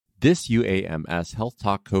This UAMS Health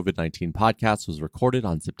Talk COVID-19 podcast was recorded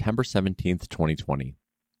on September 17th, 2020.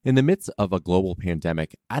 In the midst of a global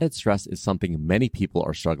pandemic, added stress is something many people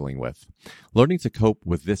are struggling with. Learning to cope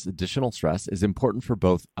with this additional stress is important for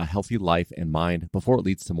both a healthy life and mind before it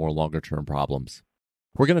leads to more longer-term problems.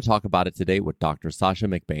 We're going to talk about it today with Dr. Sasha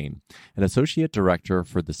McBain, an Associate Director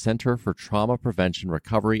for the Center for Trauma Prevention,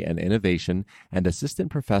 Recovery, and Innovation and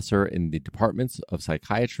Assistant Professor in the Departments of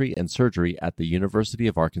Psychiatry and Surgery at the University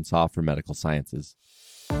of Arkansas for Medical Sciences.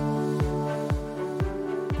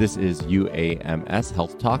 This is UAMS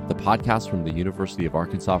Health Talk, the podcast from the University of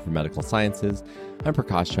Arkansas for Medical Sciences. I'm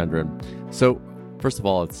Prakash Chandran. So, first of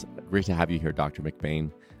all, it's great to have you here, Dr.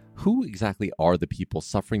 McBain. Who exactly are the people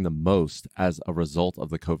suffering the most as a result of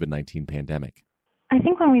the COVID-19 pandemic? I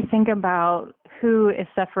think when we think about who is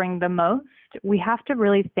suffering the most, we have to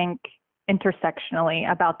really think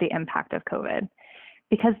intersectionally about the impact of COVID.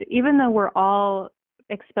 Because even though we're all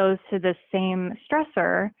exposed to the same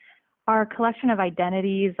stressor, our collection of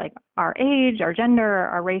identities like our age, our gender,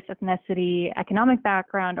 our race, ethnicity, economic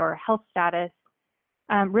background, or health status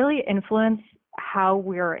really influence how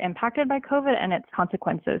we're impacted by COVID and its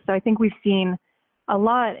consequences. So I think we've seen a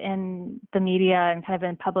lot in the media and kind of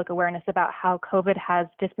in public awareness about how COVID has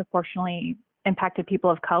disproportionately impacted people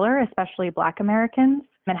of color, especially Black Americans,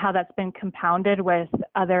 and how that's been compounded with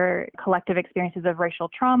other collective experiences of racial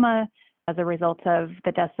trauma as a result of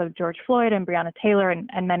the deaths of George Floyd and Breonna Taylor and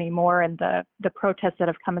many more, and the protests that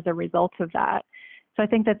have come as a result of that. So I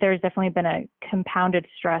think that there's definitely been a compounded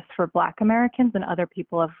stress for Black Americans and other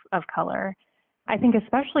people of color. I think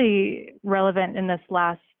especially relevant in this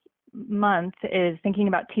last month is thinking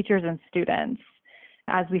about teachers and students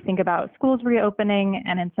as we think about schools reopening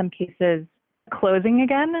and in some cases closing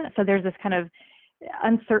again. So there's this kind of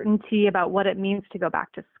uncertainty about what it means to go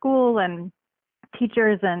back to school, and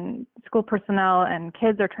teachers and school personnel and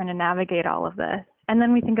kids are trying to navigate all of this. And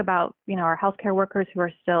then we think about, our healthcare workers who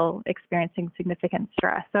are still experiencing significant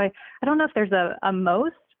stress. So I don't know if there's a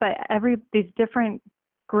most, but these different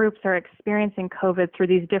groups are experiencing COVID through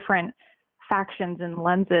these different factions and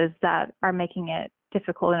lenses that are making it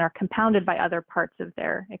difficult and are compounded by other parts of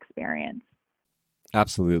their experience.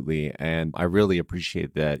 Absolutely. And I really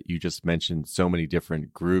appreciate that you just mentioned so many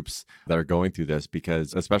different groups that are going through this,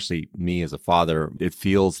 because especially me as a father, it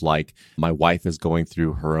feels like my wife is going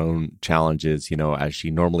through her own challenges, as she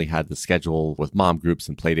normally had the schedule with mom groups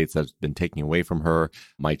and play dates that's been taken away from her.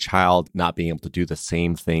 My child not being able to do the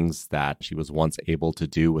same things that she was once able to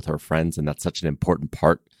do with her friends. And that's such an important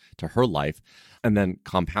part to her life. And then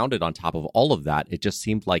compounded on top of all of that, it just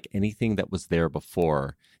seemed like anything that was there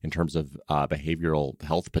before in terms of behavioral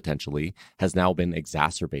health potentially has now been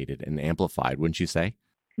exacerbated and amplified, wouldn't you say?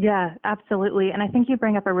 Yeah, absolutely. And I think you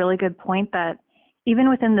bring up a really good point that even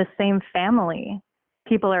within the same family,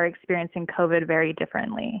 people are experiencing COVID very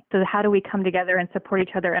differently. So how do we come together and support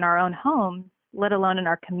each other in our own homes, let alone in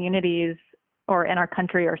our communities or in our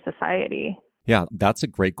country or society? Yeah, that's a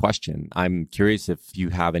great question. I'm curious if you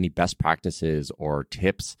have any best practices or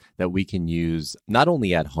tips that we can use, not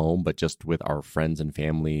only at home, but just with our friends and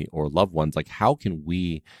family or loved ones. Like, how can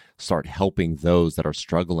we start helping those that are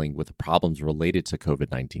struggling with problems related to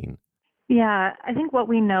COVID-19? Yeah, I think what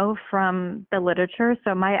we know from the literature,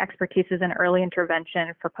 so my expertise is in early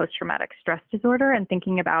intervention for post-traumatic stress disorder and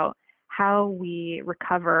thinking about how we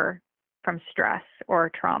recover from stress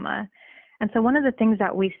or trauma. And so one of the things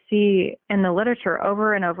that we see in the literature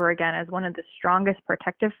over and over again as one of the strongest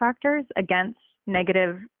protective factors against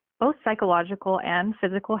negative, both psychological and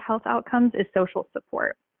physical health outcomes is social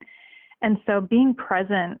support. And so being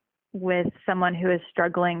present with someone who is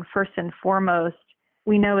struggling, first and foremost,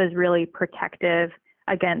 we know is really protective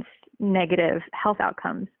against negative health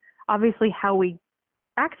outcomes. Obviously, how we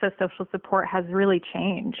access social support has really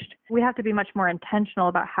changed. We have to be much more intentional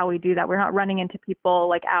about how we do that. We're not running into people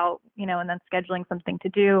like out, and then scheduling something to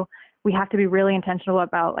do. We have to be really intentional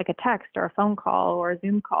about like a text or a phone call or a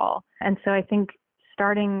Zoom call. And so I think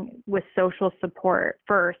starting with social support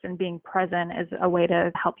first and being present is a way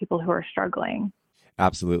to help people who are struggling.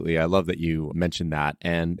 Absolutely. I love that you mentioned that.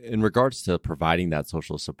 And in regards to providing that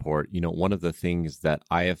social support, one of the things that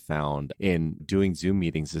I have found in doing Zoom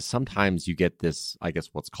meetings is sometimes you get this, I guess,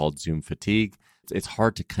 what's called Zoom fatigue. It's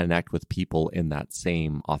hard to connect with people in that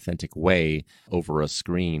same authentic way over a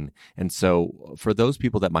screen. And so for those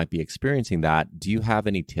people that might be experiencing that, do you have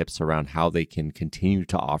any tips around how they can continue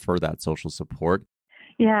to offer that social support?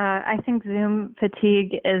 Yeah, I think Zoom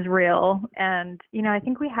fatigue is real. And, I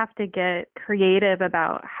think we have to get creative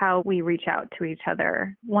about how we reach out to each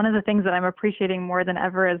other. One of the things that I'm appreciating more than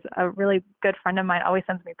ever is a really good friend of mine always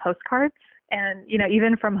sends me postcards. and,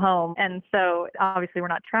 even from home. And so obviously we're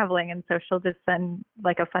not traveling. And so she'll just send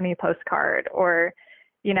like a funny postcard or,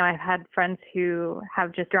 I've had friends who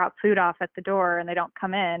have just dropped food off at the door and they don't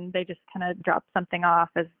come in. They just kind of drop something off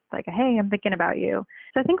as like, hey, I'm thinking about you.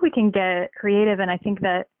 So I think we can get creative. And I think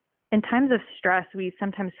that in times of stress, we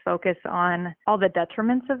sometimes focus on all the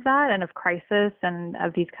detriments of that and of crisis and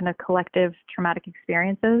of these kind of collective traumatic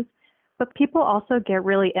experiences. But people also get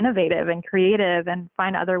really innovative and creative and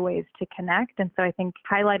find other ways to connect. And so I think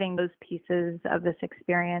highlighting those pieces of this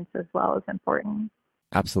experience as well is important.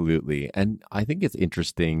 Absolutely. And I think it's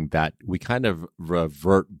interesting that we kind of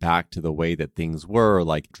revert back to the way that things were,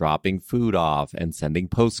 like dropping food off and sending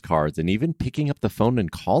postcards and even picking up the phone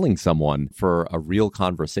and calling someone for a real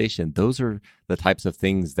conversation. Those are the types of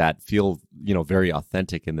things that feel, very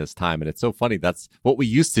authentic in this time. And it's so funny. That's what we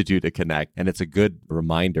used to do to connect. And it's a good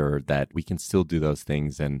reminder that we can still do those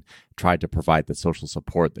things and try to provide the social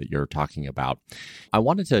support that you're talking about. I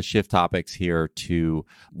wanted to shift topics here to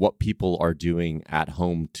what people are doing at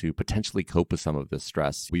home to potentially cope with some of this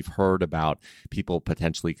stress. We've heard about people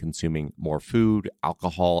potentially consuming more food,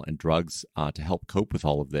 alcohol, and drugs to help cope with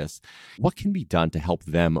all of this. What can be done to help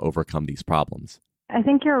them overcome these problems? I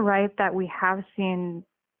think you're right that we have seen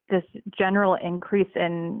this general increase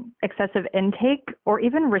in excessive intake or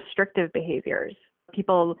even restrictive behaviors.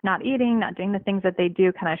 People not eating, not doing the things that they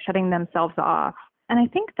do, kind of shutting themselves off. And I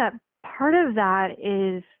think that part of that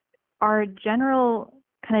is our general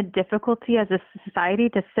kind of difficulty as a society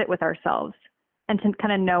to sit with ourselves and to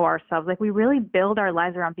kind of know ourselves. Like we really build our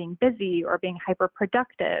lives around being busy or being hyper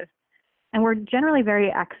productive. And we're generally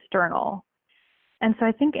very external. And so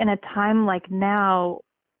I think in a time like now,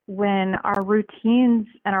 when our routines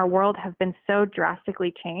and our world have been so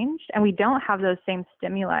drastically changed and we don't have those same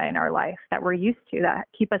stimuli in our life that we're used to that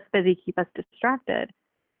keep us busy, keep us distracted,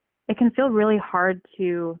 it can feel really hard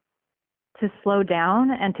to slow down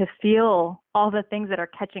and to feel all the things that are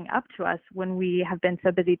catching up to us when we have been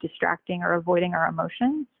so busy distracting or avoiding our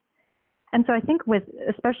emotions. And so I think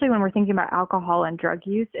especially when we're thinking about alcohol and drug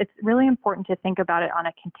use, it's really important to think about it on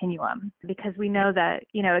a continuum because we know that,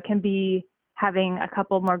 it can be having a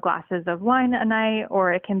couple more glasses of wine a night,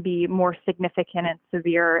 or it can be more significant and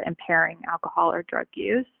severe impairing alcohol or drug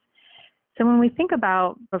use. So when we think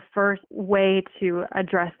about the first way to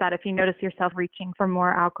address that, if you notice yourself reaching for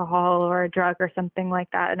more alcohol or a drug or something like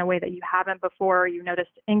that in a way that you haven't before, you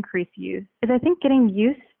noticed increased use, is I think getting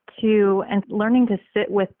used to and learning to sit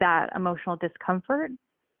with that emotional discomfort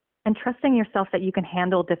and trusting yourself that you can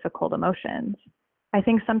handle difficult emotions. I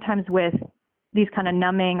think sometimes with these kind of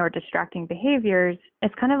numbing or distracting behaviors,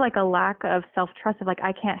 it's kind of like a lack of self-trust of like,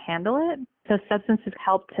 I can't handle it. So substances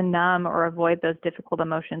help to numb or avoid those difficult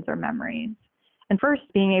emotions or memories. And first,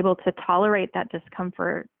 being able to tolerate that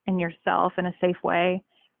discomfort in yourself in a safe way,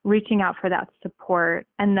 reaching out for that support,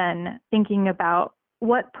 and then thinking about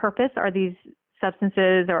what purpose are these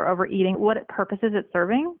substances or overeating, what purpose is it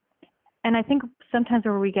serving? And I think sometimes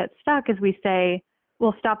where we get stuck is we say,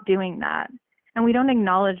 well, stop doing that. And we don't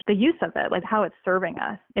acknowledge the use of it, like how it's serving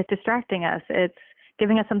us. It's distracting us. It's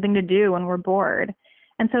giving us something to do when we're bored.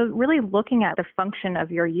 And so really looking at the function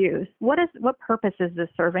of your use. What purpose is this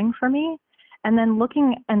serving for me? And then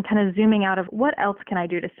looking and kind of zooming out of what else can I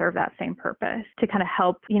do to serve that same purpose to kind of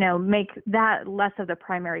help, make that less of the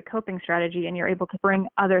primary coping strategy, and you're able to bring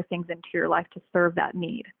other things into your life to serve that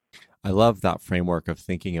need. I love that framework of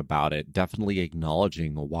thinking about it, definitely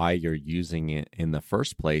acknowledging why you're using it in the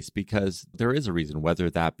first place, because there is a reason,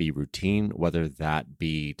 whether that be routine, whether that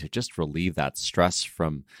be to just relieve that stress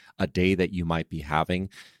from a day that you might be having.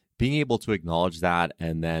 Being able to acknowledge that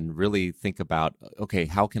and then really think about, okay,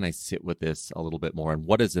 how can I sit with this a little bit more? And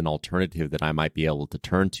what is an alternative that I might be able to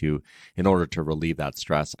turn to in order to relieve that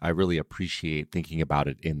stress? I really appreciate thinking about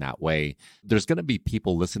it in that way. There's going to be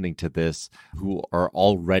people listening to this who are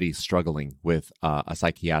already struggling with a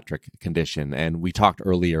psychiatric condition. And we talked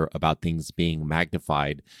earlier about things being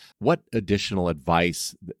magnified. What additional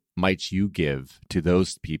advice might you give to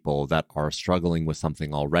those people that are struggling with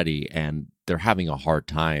something already and they're having a hard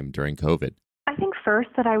time during COVID? I think first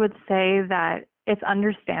that I would say that it's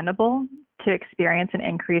understandable to experience an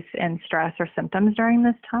increase in stress or symptoms during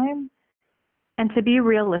this time, and to be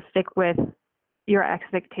realistic with your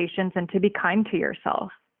expectations and to be kind to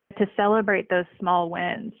yourself, to celebrate those small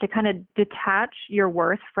wins, to kind of detach your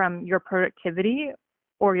worth from your productivity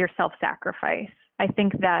or your self-sacrifice. I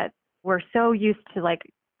think that we're so used to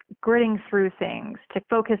gritting through things, to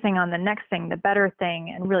focusing on the next thing, the better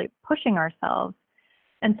thing, and really pushing ourselves.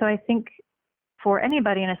 And so I think for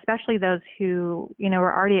anybody, and especially those who,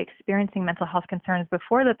 were already experiencing mental health concerns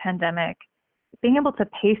before the pandemic, being able to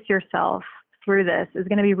pace yourself through this is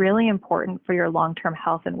going to be really important for your long-term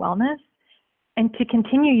health and wellness, and to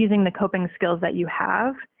continue using the coping skills that you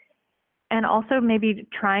have, and also maybe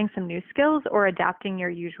trying some new skills or adapting your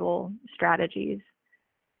usual strategies.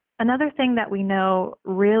 Another thing that we know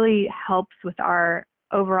really helps with our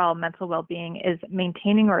overall mental well-being is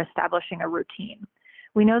maintaining or establishing a routine.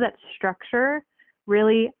 We know that structure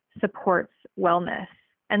really supports wellness.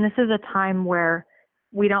 And this is a time where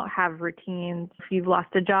we don't have routines. If you've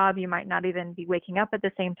lost a job, you might not even be waking up at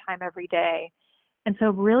the same time every day. And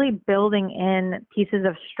so really building in pieces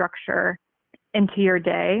of structure into your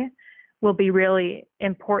day will be really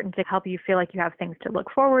important to help you feel like you have things to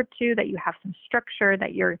look forward to, that you have some structure,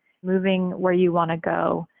 that you're moving where you want to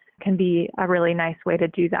go. Can be a really nice way to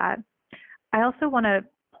do that. I also want to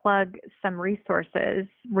plug some resources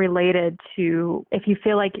related to if you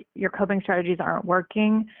feel like your coping strategies aren't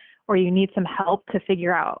working or you need some help to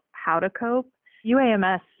figure out how to cope.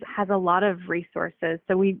 UAMS has a lot of resources.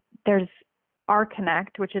 So there's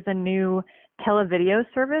RConnect, which is a new televideo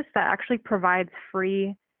service that actually provides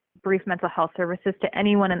free brief mental health services to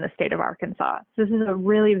anyone in the state of Arkansas. So this is a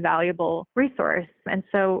really valuable resource. And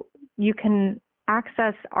so you can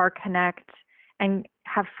access RConnect and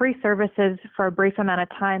have free services for a brief amount of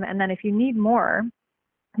time. And then if you need more,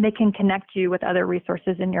 they can connect you with other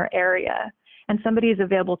resources in your area. And somebody is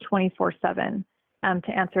available 24/7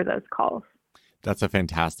 to answer those calls. That's a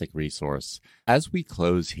fantastic resource. As we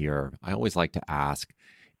close here, I always like to ask,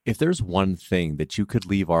 if there's one thing that you could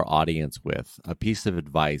leave our audience with, a piece of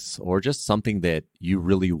advice, or just something that you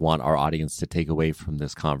really want our audience to take away from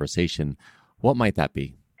this conversation, what might that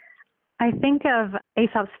be? I think of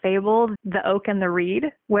Aesop's fable, The Oak and the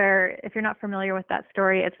Reed, where if you're not familiar with that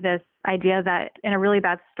story, it's this idea that in a really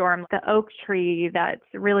bad storm, the oak tree that's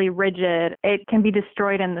really rigid, it can be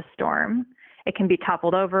destroyed in the storm. It can be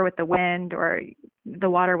toppled over with the wind or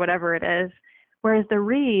the water, whatever it is. Whereas the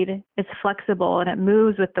reed is flexible and it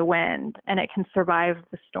moves with the wind and it can survive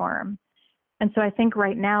the storm. And so I think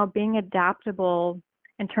right now being adaptable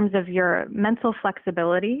in terms of your mental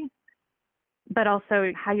flexibility, but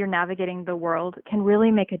also how you're navigating the world can really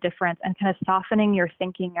make a difference, and kind of softening your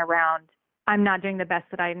thinking around, I'm not doing the best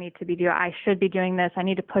that I need to be doing. I should be doing this. I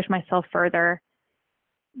need to push myself further.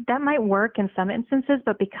 That might work in some instances,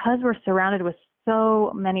 but because we're surrounded with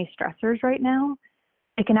so many stressors right now,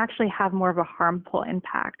 it can actually have more of a harmful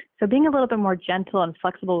impact. So being a little bit more gentle and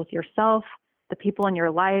flexible with yourself, the people in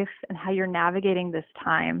your life, and how you're navigating this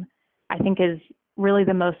time, I think is really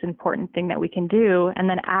the most important thing that we can do, and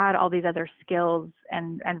then add all these other skills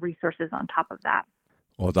and resources on top of that.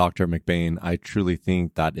 Well, Dr. McBain, I truly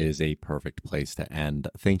think that is a perfect place to end.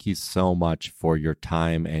 Thank you so much for your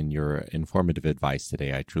time and your informative advice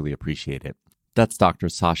today. I truly appreciate it. That's Dr.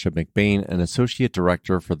 Sasha McBain, an Associate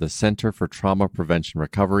Director for the Center for Trauma Prevention,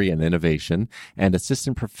 Recovery, and Innovation, and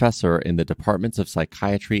Assistant Professor in the Departments of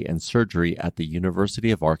Psychiatry and Surgery at the University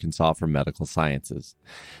of Arkansas for Medical Sciences.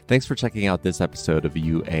 Thanks for checking out this episode of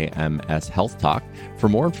UAMS Health Talk. For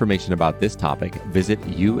more information about this topic, visit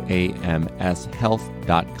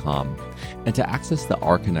uamshealth.com. And to access the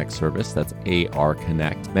RConnect service, that's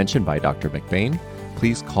ARConnect, mentioned by Dr. McBain,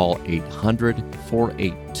 please call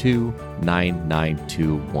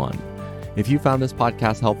 800-482-9921. If you found this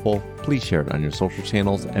podcast helpful, please share it on your social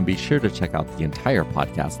channels and be sure to check out the entire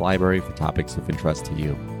podcast library for topics of interest to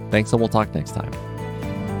you. Thanks, and we'll talk next time.